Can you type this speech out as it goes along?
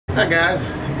Hi guys,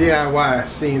 DIY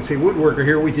CNC Woodworker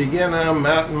here with you again. I'm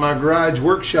out in my garage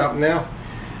workshop now,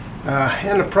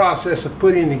 in the process of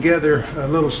putting together a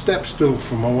little step stool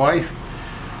for my wife.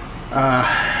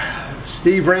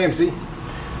 Steve Ramsey,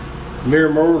 Mere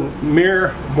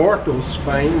Mortals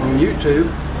fame on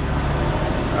YouTube.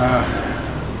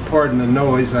 Pardon the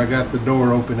noise, I got the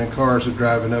door open and cars are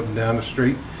driving up and down the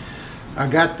street. I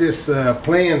got this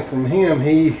plan from him.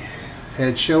 He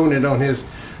had shown it on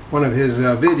one of his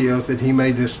videos that he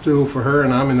made this stool for her,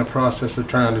 and I'm in the process of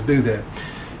trying to do that.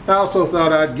 I also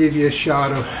thought I'd give you a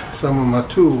shot of some of my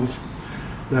tools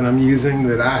that I'm using,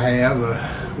 that I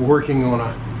have working on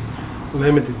a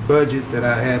limited budget that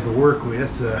I have to work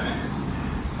with.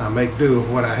 I make do with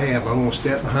what I have. I'm going to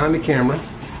step behind the camera.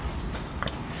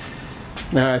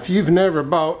 Now if you've never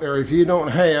bought, or if you don't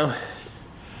have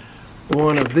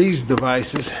one of these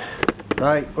devices,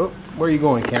 right, oh, where are you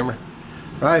going, camera?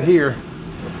 Right here.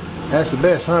 That's the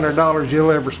best $100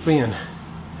 you'll ever spend.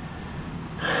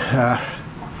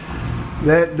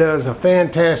 That does a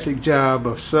fantastic job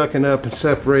of sucking up and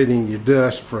separating your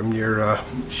dust from your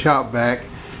shop vac,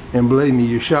 and believe me,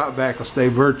 your shop vac will stay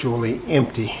virtually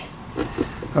empty.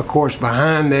 Of course,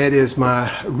 behind that is my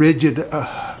rigid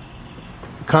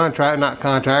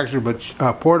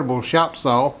portable shop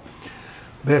saw.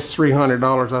 Best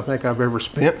 $300 I think I've ever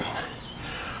spent.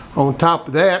 On top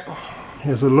of that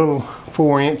is a little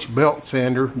 4-inch belt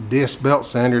sander, disc belt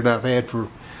sander that I've had for,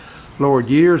 Lord,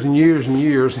 years and years and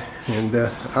years, and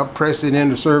I'll press it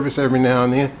into service every now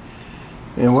and then.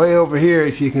 And way over here,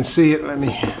 if you can see it, let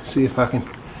me see if I can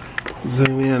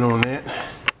zoom in on that.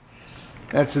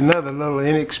 That's another little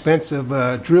inexpensive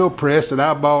drill press that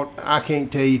I bought, I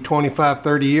can't tell you, 25,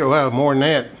 30 years, well, more than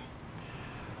that,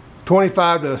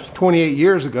 25 to 28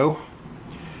 years ago.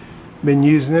 Been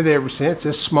using it ever since.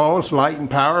 It's small, it's light in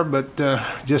power, but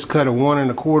just cut a 1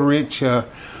 1/4 inch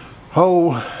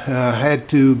hole. Had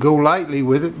to go lightly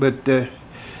with it, but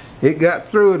it got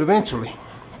through it eventually.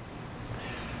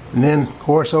 And then, of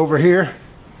course, over here,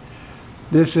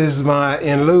 this is my,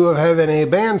 in lieu of having a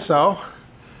bandsaw,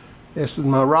 this is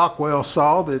my Rockwell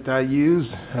saw that I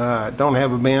use. Don't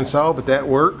have a bandsaw, but that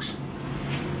works.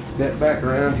 Step back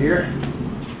around here.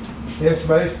 It's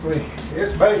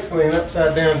basically an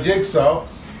upside down jigsaw,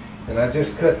 and I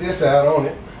just cut this out on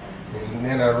it, and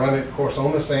then I run it, of course,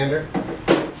 on the sander.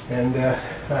 And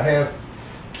I have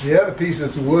the other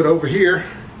pieces of wood over here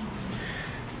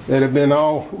that have been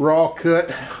all raw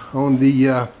cut on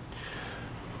the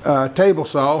table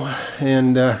saw,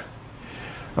 and I'm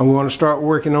going to start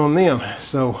working on them.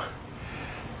 So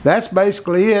that's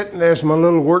basically it. There's my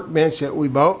little workbench that we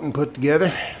bought and put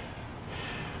together.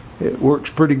 It works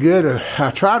pretty good.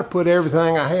 I try to put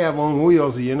everything I have on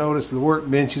wheels. You notice the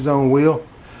workbench is on wheel.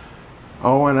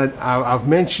 Oh, and I've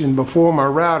mentioned before my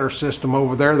router system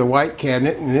over there, the white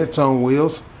cabinet, and it's on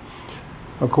wheels.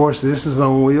 Of course, this is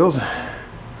on wheels.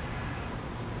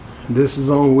 This is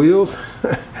on wheels.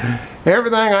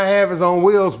 Everything I have is on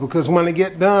wheels, because when I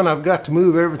get done, I've got to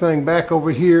move everything back over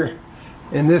here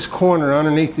in this corner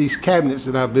underneath these cabinets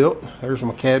that I built. There's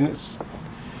my cabinets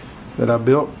that I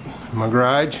built in my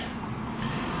garage.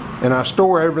 And I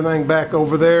store everything back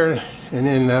over there, and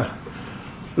then a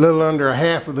little under a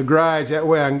half of the garage. That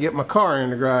way I can get my car in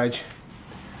the garage.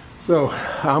 So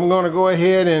I'm going to go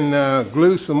ahead and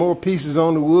glue some more pieces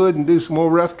on the wood and do some more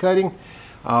rough cutting.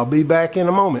 I'll be back in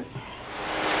a moment.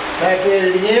 Back at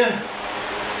it again.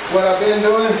 What I've been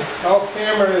doing off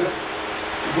camera is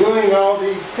gluing all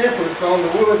these templates on the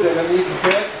wood that I need to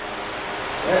cut.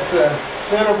 That's a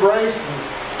center brace.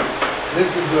 This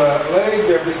is a leg.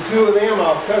 There'll be 2 of them.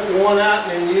 I'll cut the one out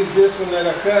and then use this one that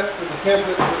I cut for the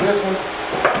template for this one.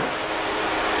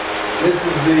 This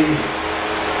is the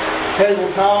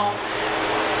tabletop.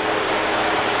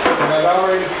 And I'd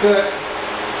already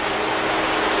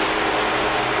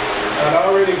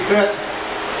cut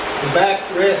the back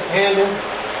rest handle.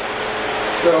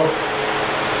 So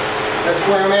that's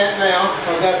where I'm at now.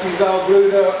 I've got these all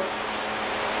glued up.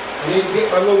 I need to get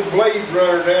my little blade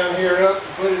runner down here up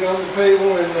and put it on the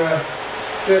table and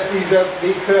set these up to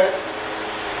be cut.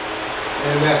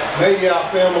 And maybe I'll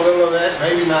film a little of that,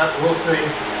 maybe not, we'll see.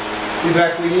 Be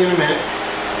back with you in a minute.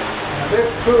 Now,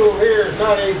 this tool here is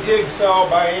not a jigsaw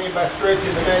by stretch of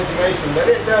the imagination, but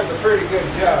it does a pretty good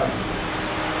job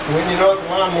when you know the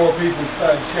lawnmower people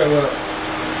decide to show up.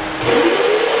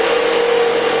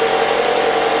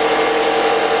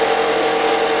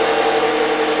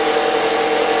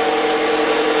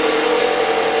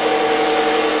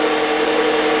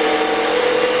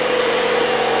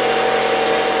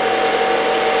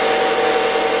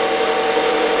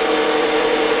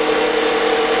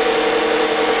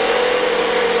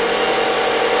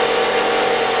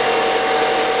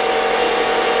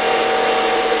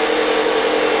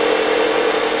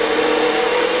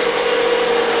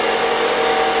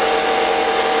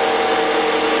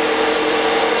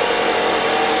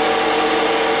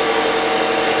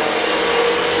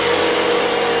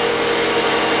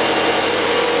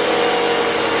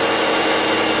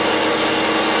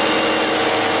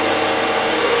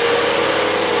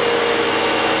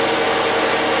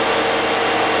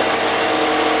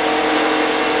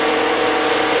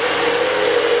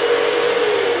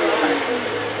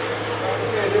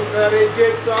 not a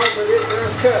jigsaw, but it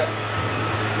does cut.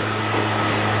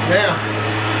 Now,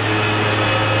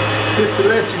 just to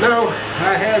let you know,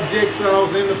 I have jigsaws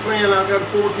in the plan. I've got a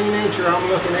 14-incher I'm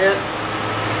looking at,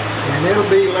 and it'll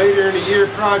be later in the year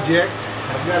project.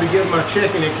 I've got to give my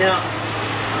checking account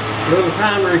a little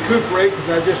time to recuperate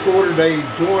because I just ordered a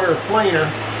joiner planer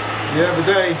the other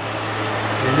day,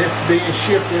 and it's being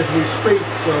shipped as we speak.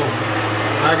 So,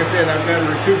 like I said, I've got to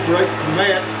recuperate from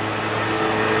that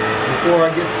before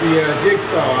I get the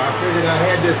jigsaw. I figured I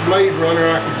had this blade runner,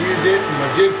 I could use it, and my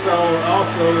jigsaw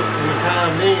also in the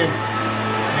time then,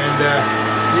 and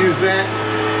use that.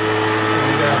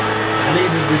 And I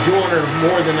needed the joiner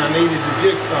more than I needed the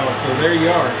jigsaw, so there you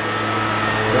are.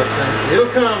 But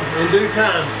it'll come in due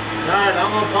time. Alright,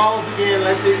 I'm going to pause again,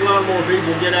 let these lawnmower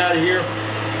people get out of here,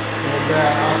 and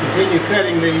I'll continue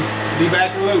cutting these. Be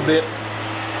back in a little bit.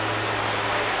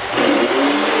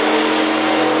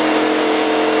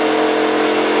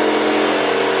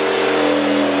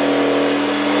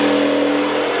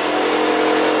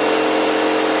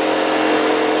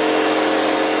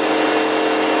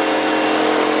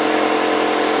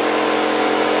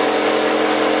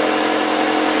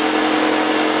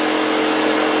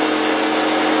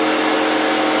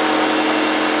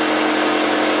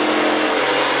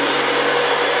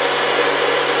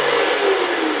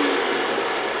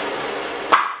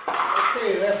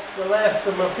 The last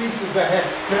of my pieces I have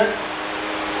to cut.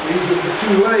 These are the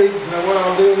two legs. Now what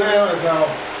I'll do now is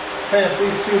I'll tap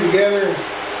these two together, and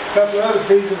a couple of other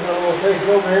pieces I'm going to take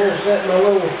over here and set my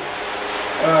little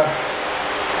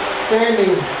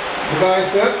sanding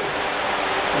device up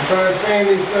and try and sand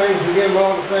these things and get them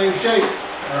all the same shape,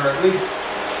 or at least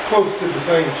close to the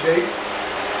same shape.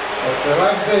 But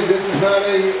like I said, this is not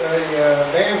a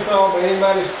bandsaw by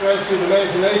anybody's stretch of the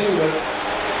imagination, but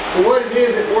for what it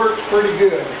is, it works pretty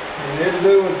good. And it'll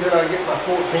do until I get my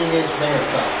 14-inch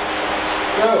bandsaw.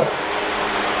 So,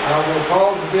 I will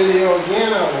pause the video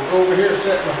again. I will go over here,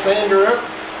 set my sander up,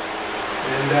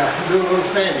 and do a little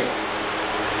sanding.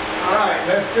 Alright,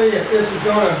 let's see if this is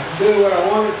going to do what I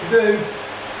want it to do.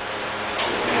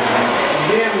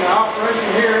 Again, the operation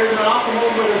here isn't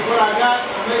optimal, but it's what I got,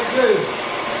 I make do.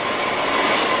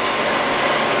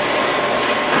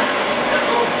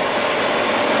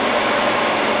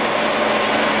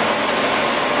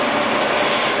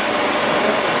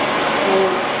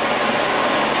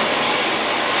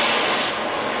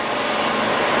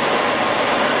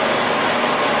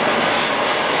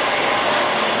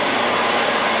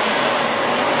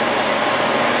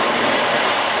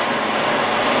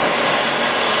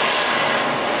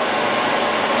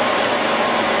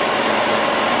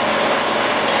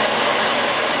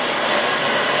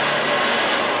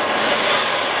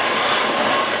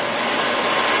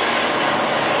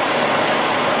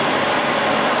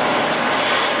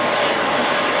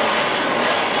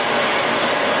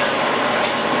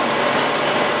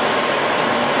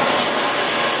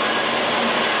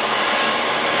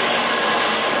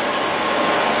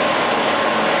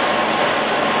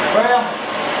 Well,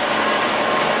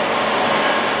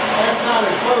 that's not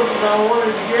as close as I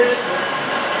wanted to get it, but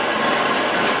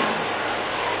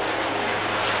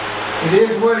it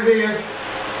is what it is.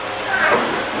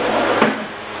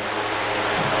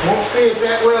 Won't see it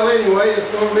that well anyway.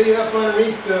 It's going to be up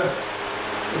underneath the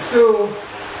stool.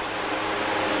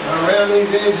 Around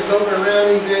these edges over, around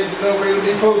these edges over, it'll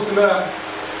be close enough.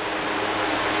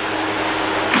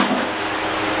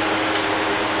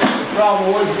 The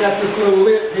problem was, you got this little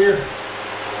lip here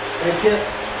that kept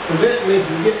preventing me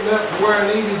from getting up to where I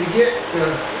needed to get to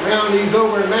round these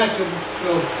over and match them.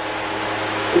 So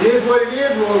it is what it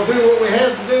is. We'll do what we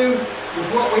have to do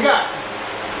with what we got.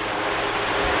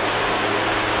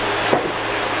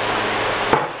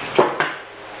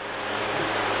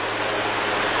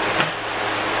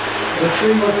 Let's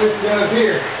see what this does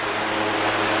here.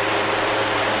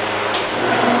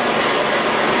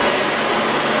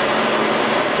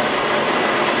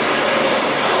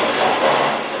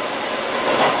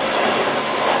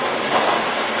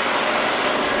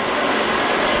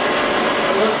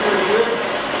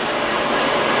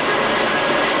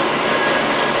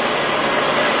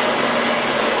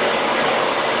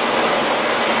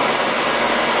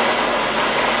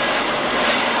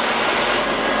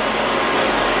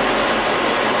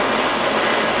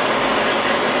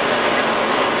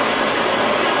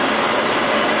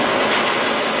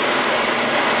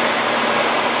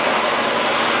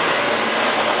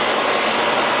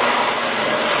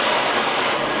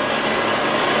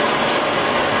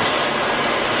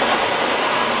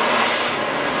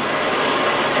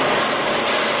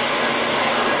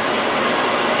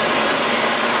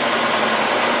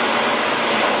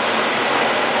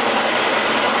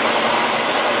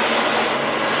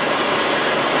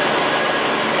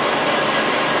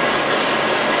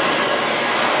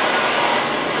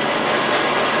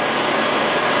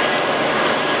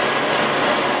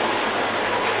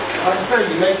 Like I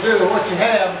say, you make do with what you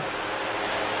have.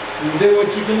 You do what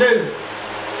you can do.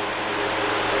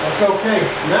 That's okay.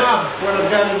 Now, what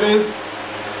I've got to do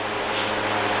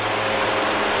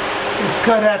is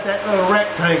cut out that little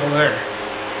rectangle there.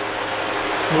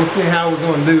 We'll see how we're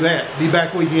going to do that. Be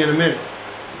back with you in a minute.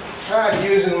 Tried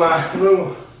using my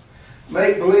little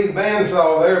make-believe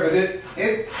bandsaw there, but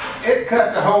it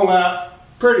cut the hole out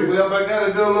pretty well, but I got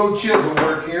to do a little chisel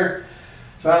work here.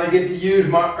 Trying to get to use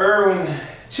my Irwin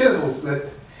chisels that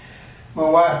my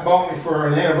wife bought me for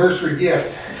an anniversary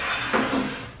gift.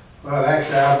 Well,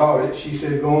 actually I bought it. She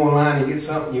said go online and get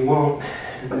something you want.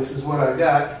 And this is what I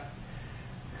got.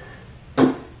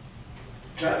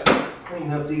 Try to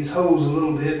clean up these holes a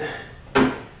little bit.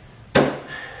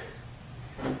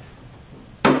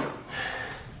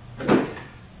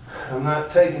 I'm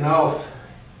not taking off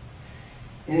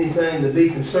anything to be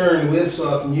concerned with,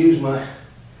 so I can use my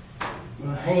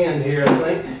hand here, I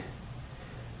think.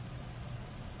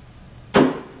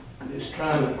 Just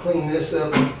trying to clean this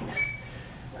up.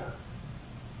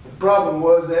 The problem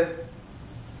was that,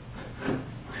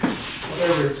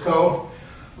 whatever it's called,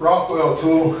 Rockwell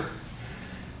tool,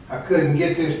 I couldn't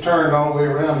get this turned all the way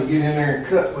around to get in there and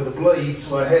cut with a blade,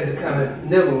 so I had to kind of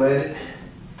nibble at it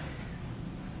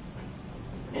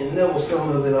and nibble some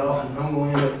of it off, and I'm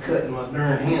going to end up cutting my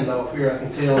darn hand off here, I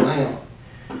can tell now.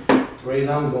 The rate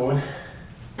I'm going.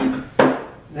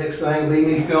 Next thing will be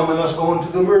me filming us going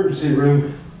to the emergency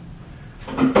room.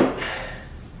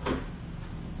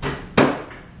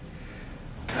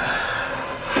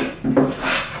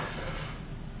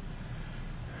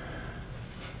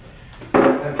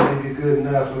 That may be good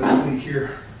enough. Let's see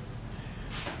here.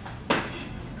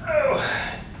 Oh.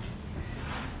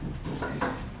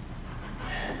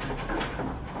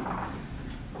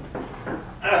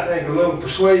 I think a little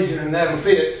persuasion and that'll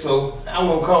fit, so I'm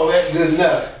going to call that good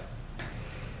enough.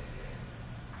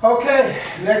 Okay,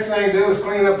 next thing to do is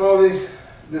clean up all this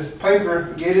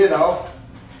paper, get it off,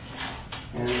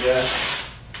 and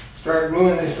start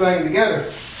gluing this thing together.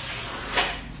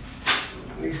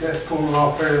 At least that's pulling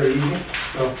off fairly easy.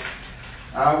 So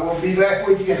I will be back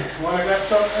with you when I got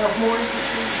something else more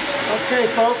interesting. Okay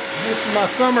folks, this is my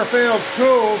Sommerfeld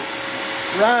Tools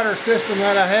rider system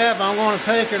that I have. I'm going to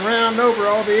take and round over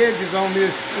all the edges on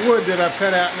this wood that I've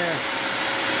cut out now.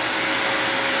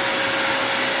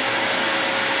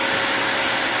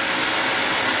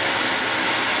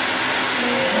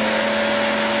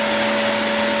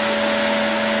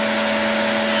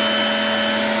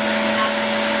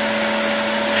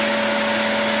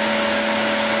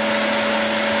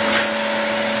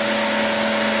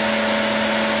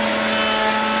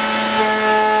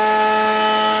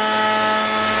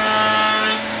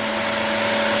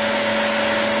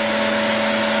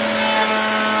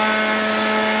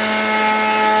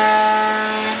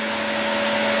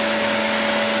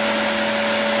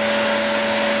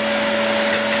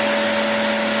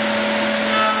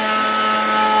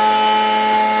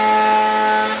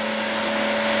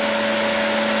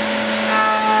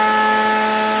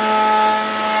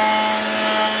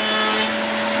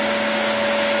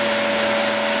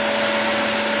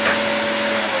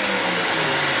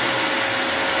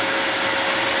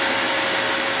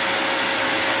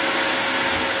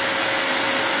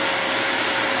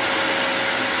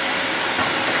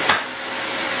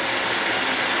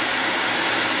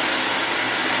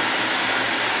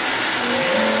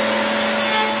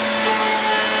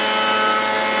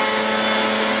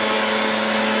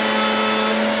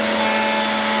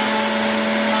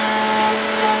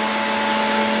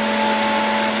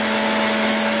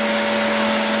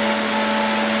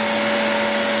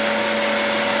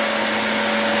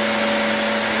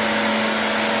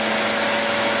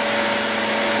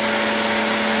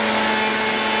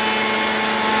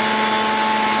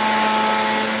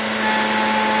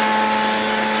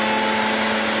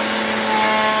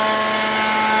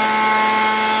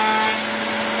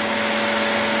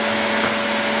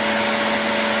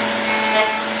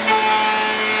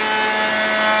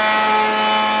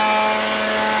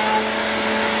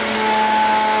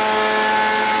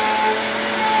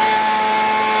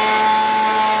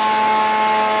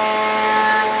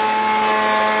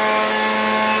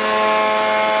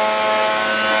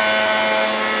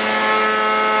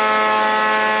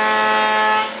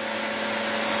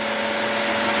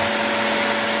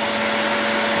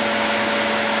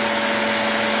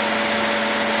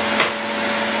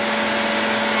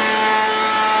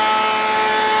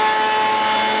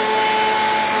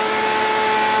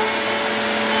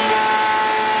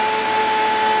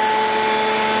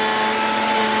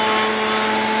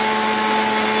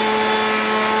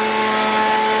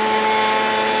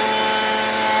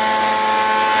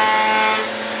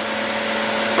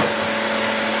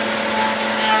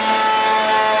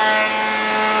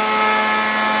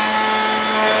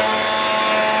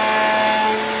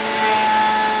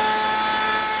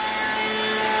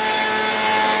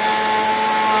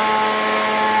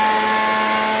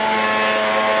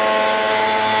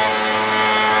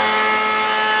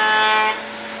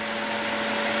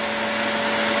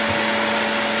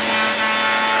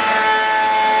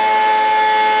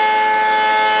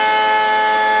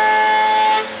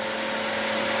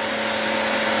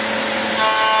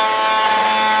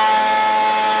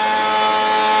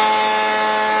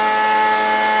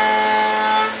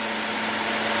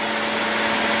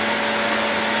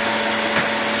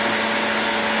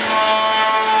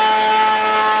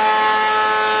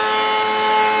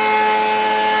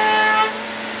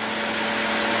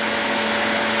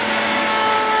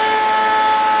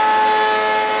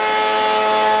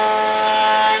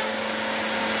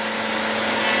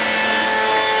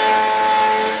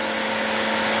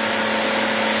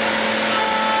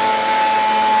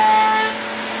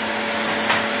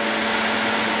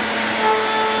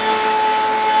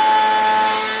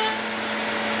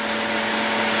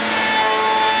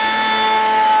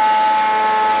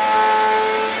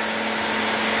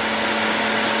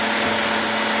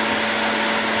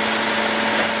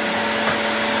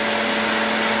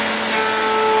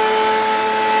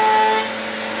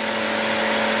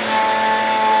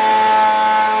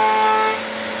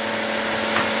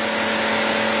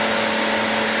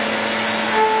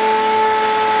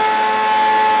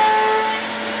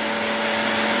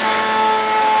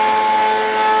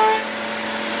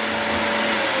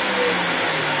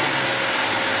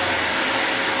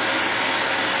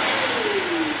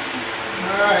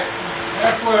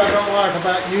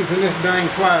 about using this dang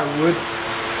plywood,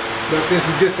 but this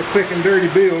is just a quick and dirty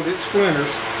build. It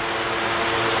splinters.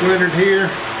 Splintered here,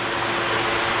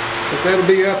 but that'll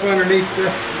be up underneath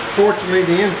this, fortunately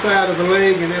the inside of the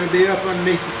leg, and it'll be up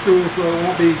underneath the stool so it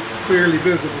won't be clearly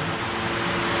visible.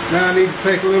 Now I need to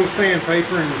take a little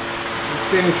sandpaper and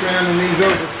finish rounding these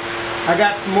over. I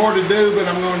got some more to do, but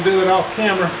I'm going to do it off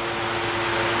camera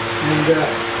and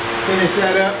finish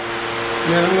that up, and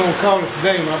then I'm going to call it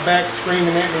today. My back's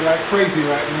screaming at me like crazy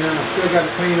right now, and I still got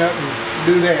to clean up and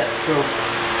do that. So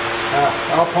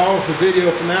I'll pause the video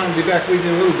for now and be back with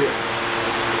you in a little bit.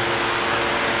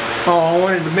 Oh, I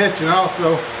wanted to mention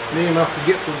also, I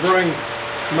forget to bring,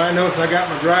 you might notice I got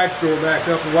my garage door back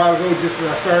up a while ago just as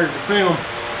I started to film.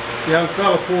 A young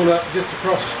fella pulled up just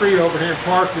across the street over here and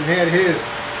parked and had his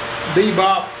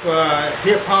bebop,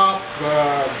 hip-hop,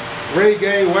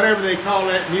 reggae, whatever they call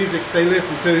that music they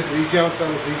listen to, these young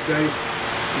fellas these days.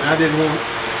 And I didn't want to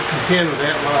contend with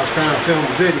that while I was trying to film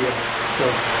the video. So,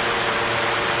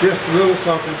 just a little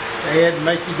something to add and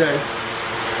make your day.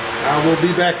 I will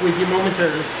be back with you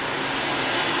momentarily.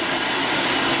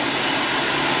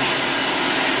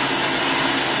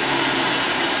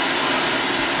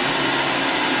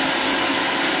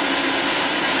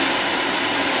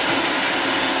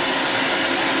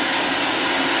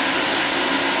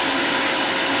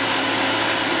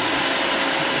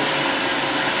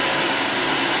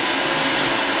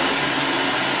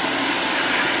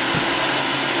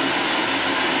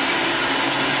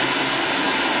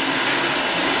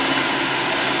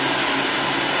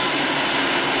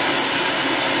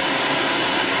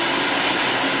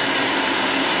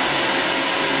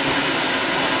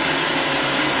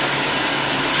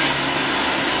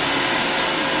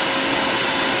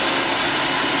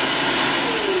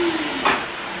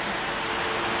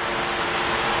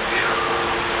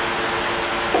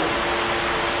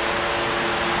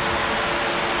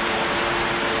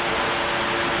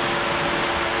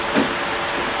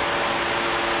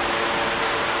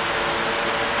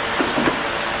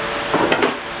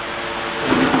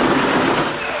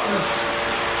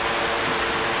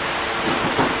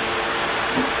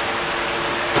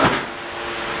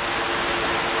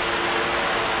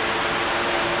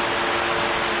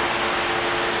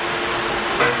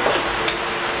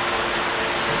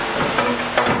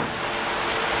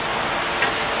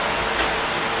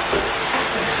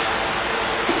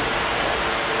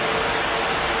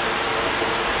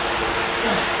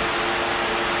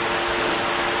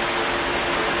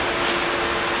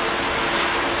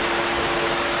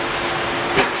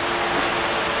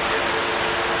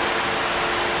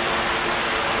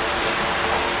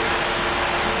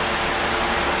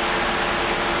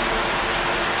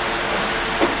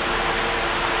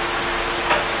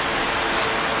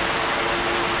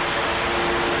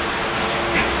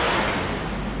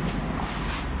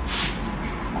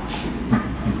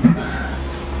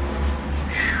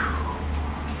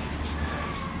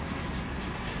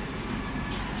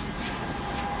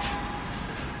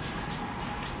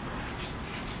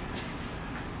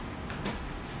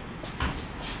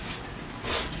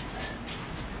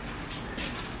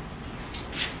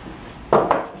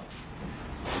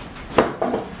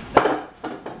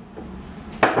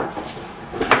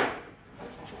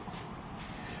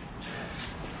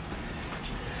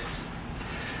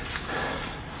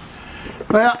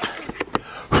 Well,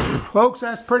 folks,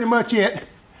 that's pretty much it.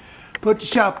 Put the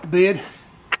shop to bed.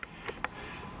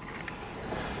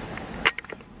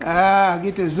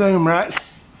 Get the zoom right.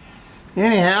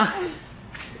 Anyhow,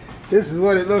 this is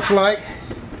what it looks like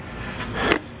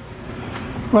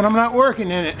when I'm not working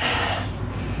in it.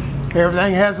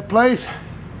 Everything has a place.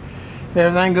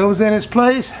 Everything goes in its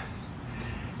place.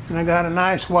 And I got a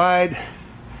nice wide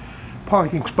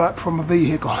parking spot for my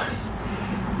vehicle,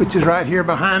 which is right here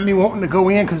behind me, wanting to go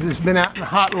in because it's been out in the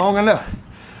hot long enough.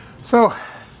 So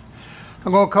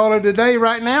I'm going to call it a day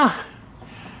right now.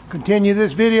 Continue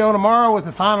this video tomorrow with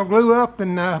the final glue up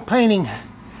and painting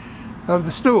of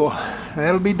the stool.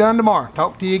 That'll be done tomorrow.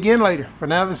 Talk to you again later. For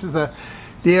now, this is a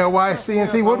DIY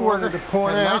CNC woodworker. To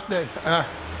point out,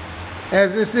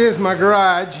 as this is my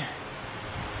garage,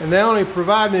 and they only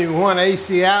provide me one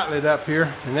AC outlet up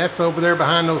here, and that's over there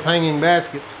behind those hanging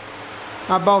baskets.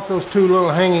 I bought those two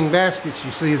little hanging baskets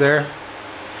you see there,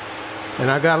 and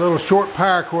I got a little short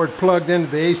power cord plugged into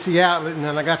the AC outlet, and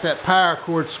then I got that power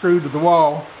cord screwed to the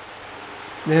wall.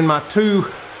 Then my two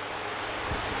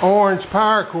orange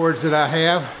power cords that I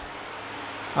have,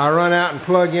 I run out and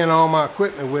plug in all my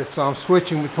equipment with, so I'm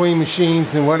switching between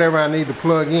machines and whatever I need to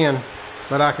plug in.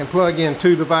 But I can plug in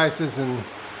two devices, and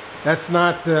that's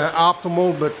not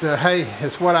optimal, but hey,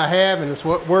 it's what I have and it's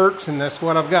what works, and that's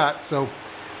what I've got. So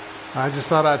I just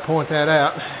thought I'd point that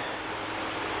out.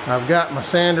 I've got my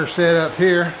sander set up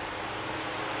here,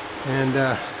 and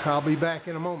I'll be back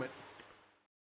in a moment.